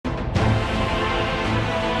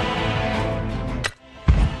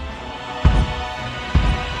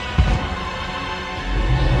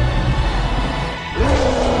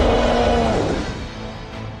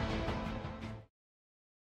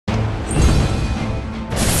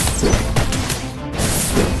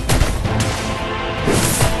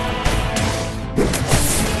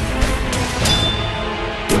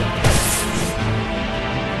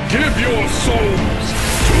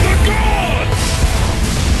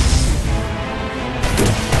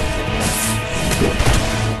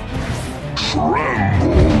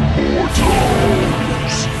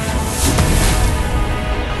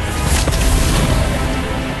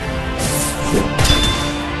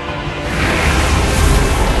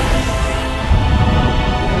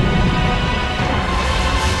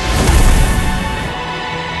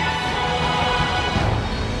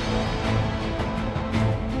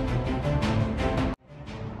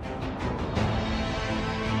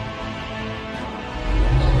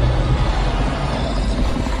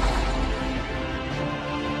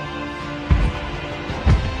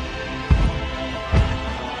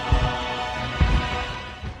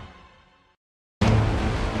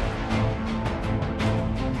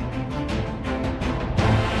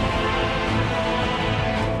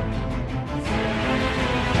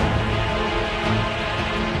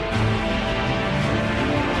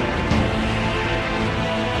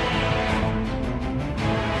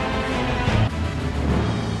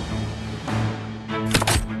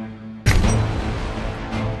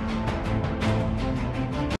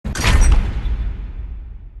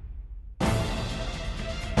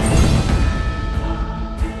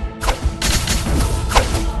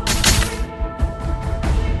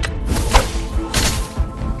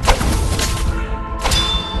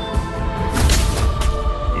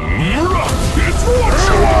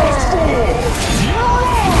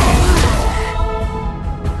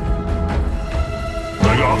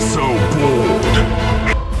So bored.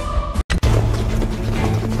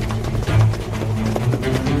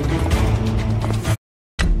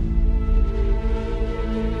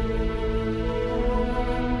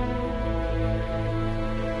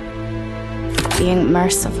 Being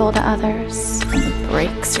merciful to others only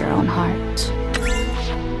breaks your own heart.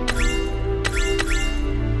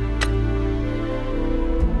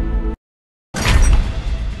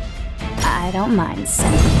 I don't mind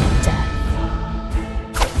sending you to death.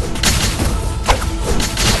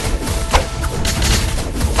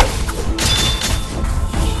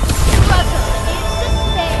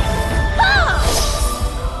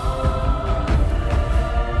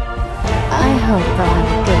 I hope they'll have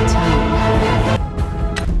a good time.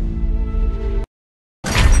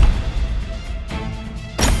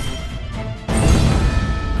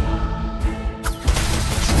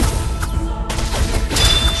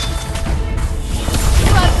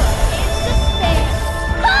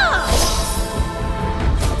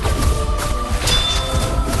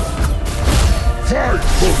 Fight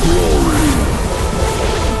for glory!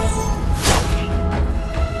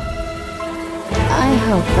 I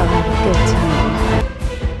hope they'll have a good time.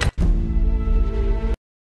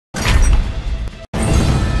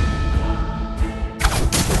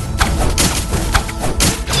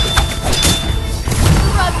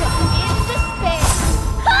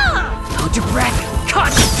 Hold your breath,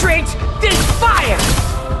 concentrate, then fire!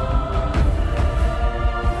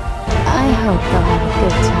 I hope they'll have a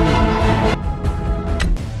good time.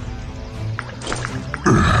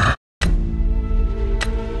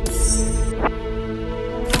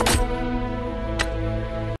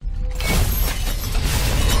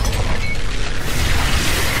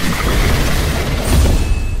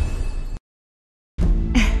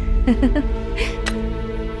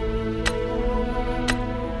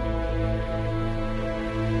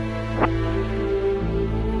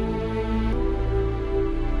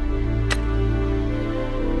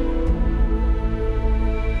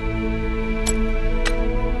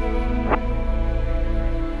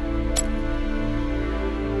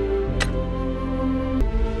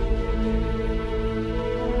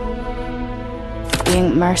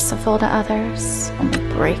 Being merciful to others only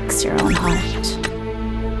breaks your own heart.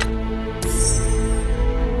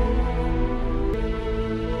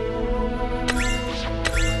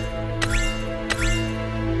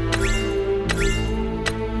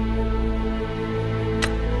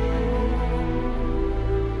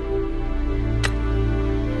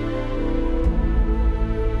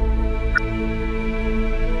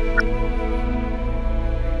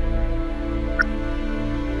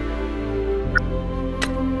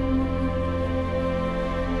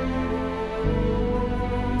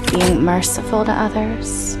 Being merciful to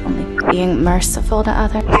others only being merciful to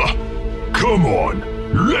others. Come on,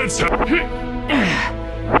 let's remember.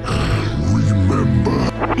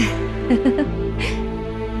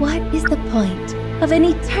 What is the point of an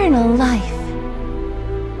eternal life?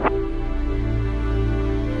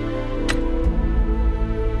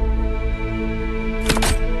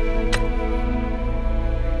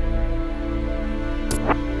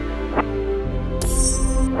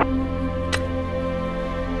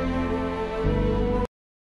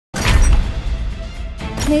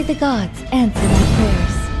 May the gods answer my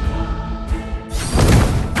prayers.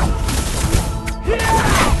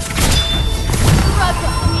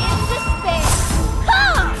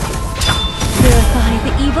 Purify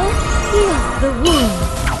the evil, heal the wound.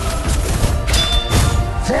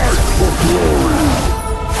 Fight for glory!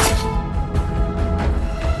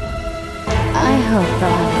 I hope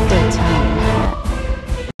they'll have a good time.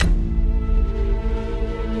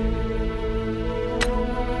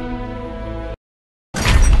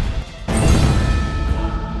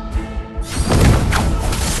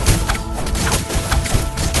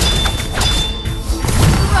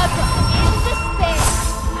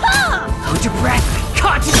 Hold your breath,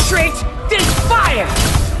 concentrate, then fire!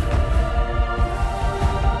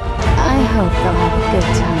 I hope they'll have a good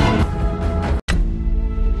time.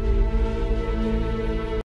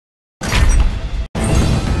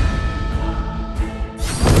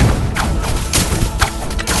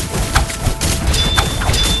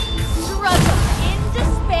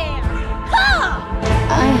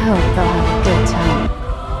 I hope they'll have a good time.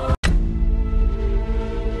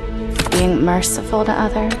 Being merciful to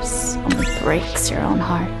others only breaks your own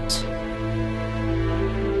heart.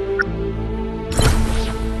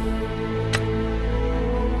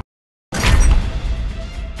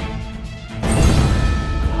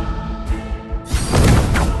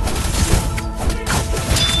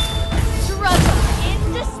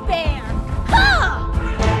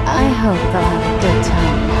 I hope they'll have a good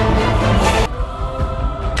time.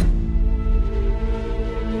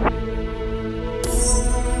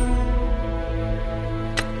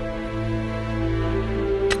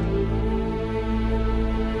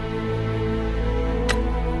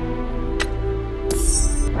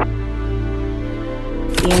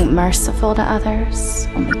 Being merciful to others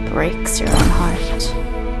only breaks your own heart.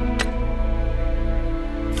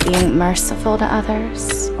 Being merciful to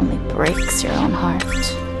others only breaks your own heart.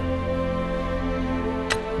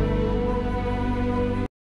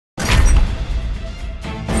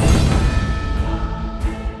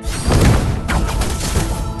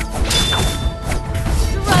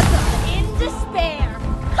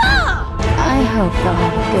 I hope they'll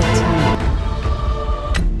have a good time.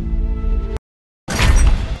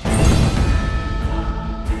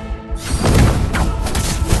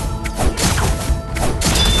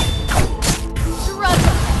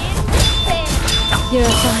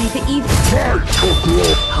 Purify the evil. Fight for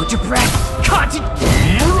glory! Hold your breath.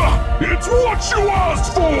 It's what you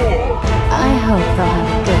asked for! I hope they'll have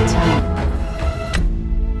a good time.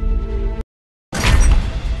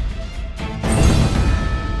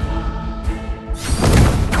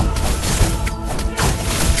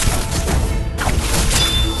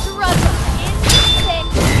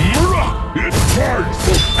 It's time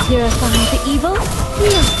for Purify the evil.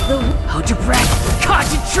 Heal the Hold your breath.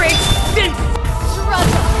 Concentrate. Then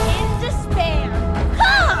struggle in despair.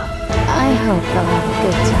 I hope they'll have a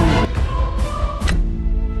good time.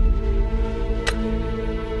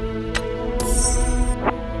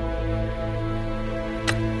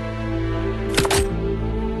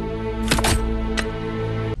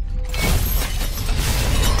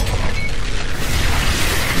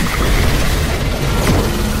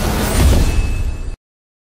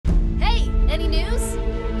 Hey, any news?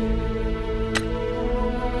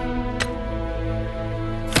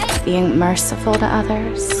 Being merciful to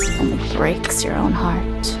others only breaks your own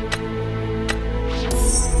heart.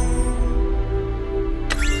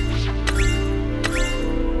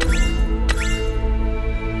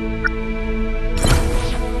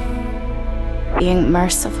 Being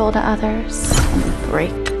merciful to others only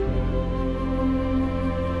breaks.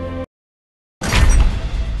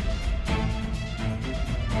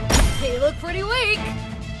 They look pretty weak.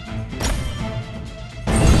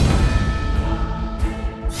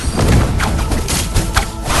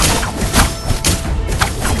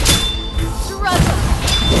 Struggle.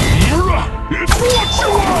 It's what you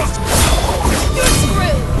asked! You're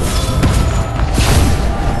screwed.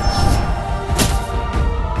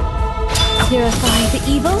 Purify the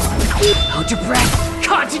evil. hold your breath.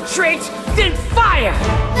 Concentrate. Then fire.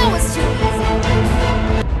 That was too easy.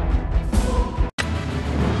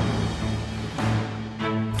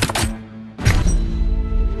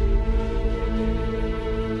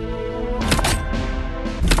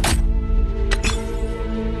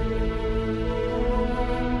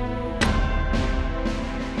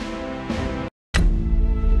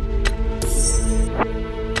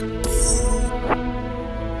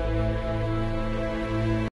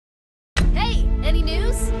 Hey, any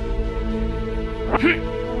news?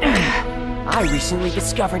 I recently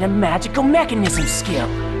discovered a magical mechanism skill.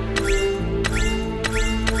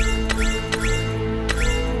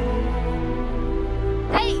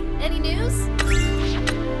 Hey, any news?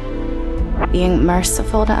 Being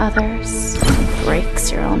merciful to others only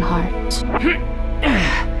breaks your own heart.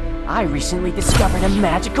 I recently discovered a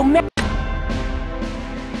magical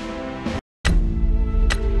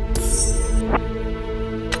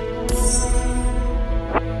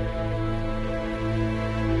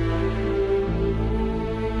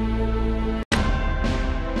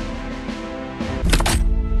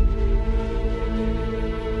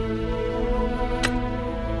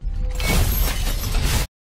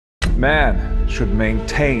Man should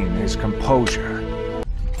maintain his composure.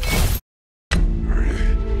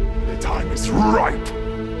 The time is right!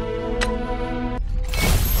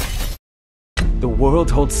 The world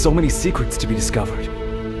holds so many secrets to be discovered.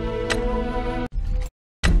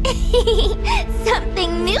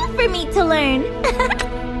 Something new for me to learn.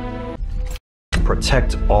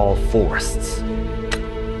 Protect all forests.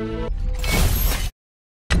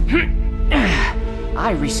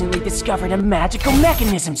 I recently discovered a magical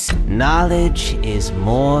mechanism. Knowledge is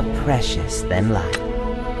more precious than life.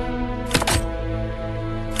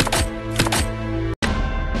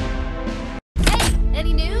 Hey,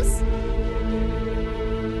 any news?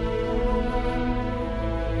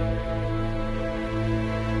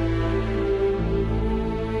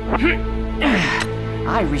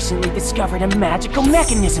 I recently discovered a magical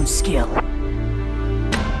mechanism skill.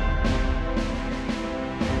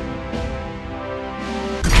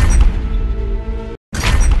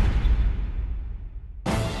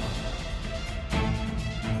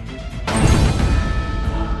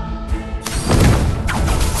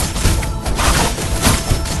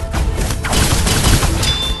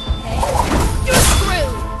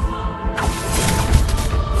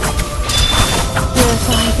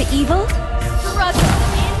 Purify the evil,